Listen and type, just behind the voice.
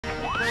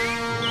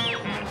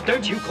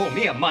Don't you call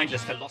me a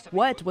mindless philosopher.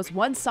 What was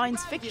once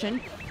science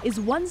fiction is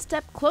one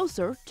step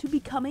closer to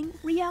becoming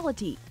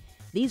reality.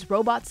 These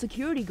robot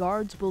security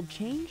guards will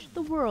change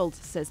the world,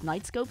 says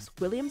Knightscope's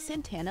William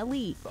Santana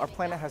Lee. Our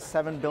planet has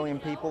 7 billion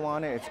people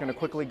on it. It's going to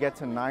quickly get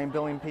to 9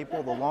 billion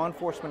people. The law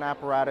enforcement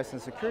apparatus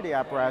and security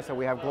apparatus that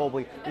we have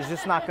globally is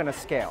just not going to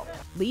scale.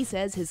 Lee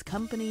says his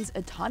company's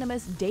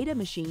autonomous data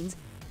machines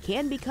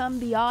can become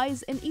the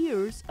eyes and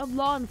ears of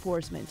law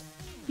enforcement.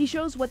 He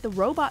shows what the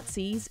robot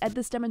sees at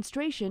this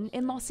demonstration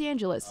in Los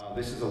Angeles.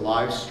 This is a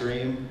live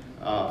stream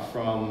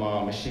from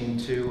Machine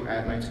 2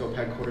 at Knightscope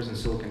headquarters in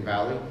Silicon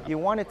Valley. You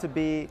want it to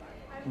be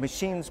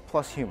machines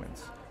plus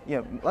humans.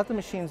 Let the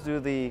machines do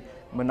the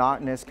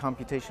monotonous,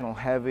 computational,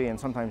 heavy, and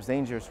sometimes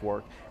dangerous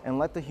work, and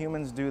let the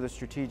humans do the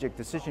strategic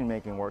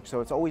decision-making work,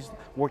 so it's always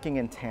working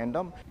in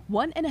tandem.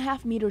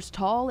 1.5 meters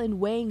tall and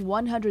weighing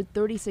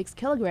 136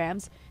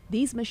 kilograms,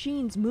 these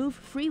machines move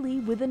freely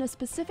within a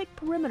specific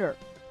perimeter.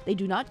 They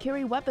do not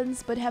carry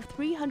weapons, but have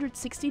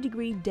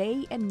 360-degree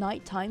day and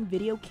nighttime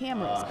video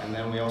cameras. And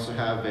then we also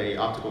have an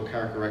optical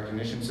character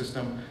recognition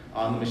system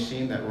on the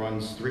machine that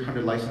runs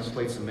 300 license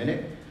plates a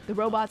minute. The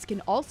robots can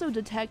also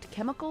detect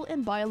chemical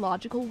and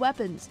biological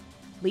weapons.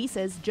 Lee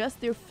says just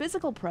their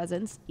physical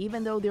presence,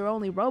 even though they're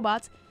only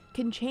robots,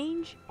 can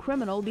change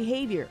criminal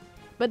behavior.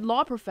 But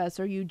law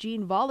professor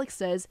Eugene Volokh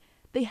says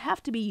they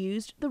have to be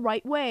used the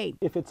right way.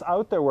 If it's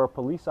out there where a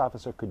police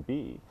officer could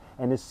be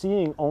and is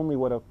seeing only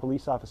what a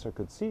police officer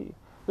could see,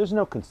 there's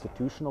no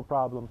constitutional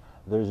problem,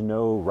 there's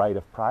no right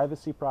of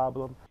privacy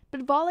problem.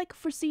 But Volokh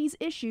foresees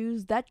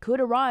issues that could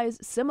arise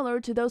similar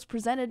to those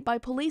presented by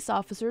police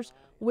officers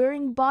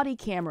wearing body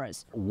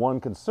cameras. One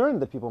concern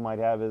that people might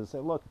have is,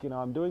 look,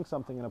 I'm doing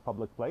something in a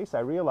public place. I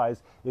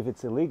realize if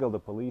it's illegal, the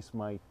police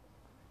might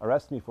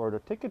arrest me for it or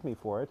ticket me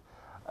for it.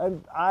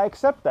 And I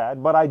accept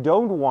that, but I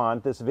don't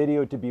want this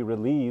video to be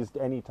released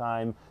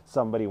anytime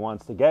somebody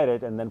wants to get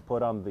it and then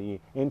put on the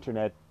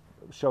internet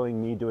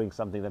showing me doing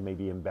something that may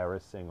be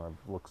embarrassing or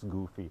looks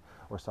goofy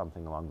or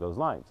something along those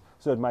lines.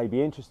 So it might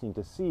be interesting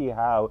to see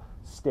how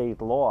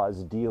state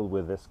laws deal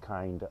with this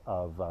kind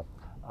of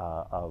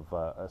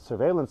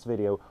surveillance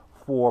video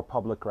for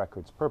public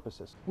records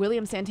purposes.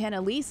 William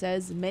Santana Lee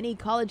says many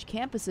college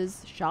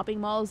campuses, shopping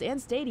malls, and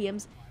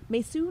stadiums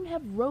may soon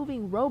have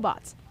roving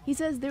robots. He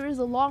says there is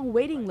a long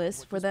waiting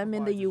list for them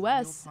in the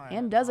U.S.,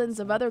 and dozens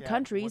of other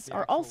countries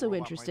are also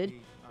interested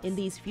in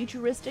these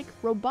futuristic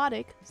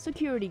robotic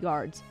security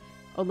guards.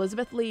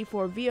 Elizabeth Lee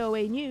for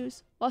VOA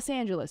News, Los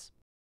Angeles.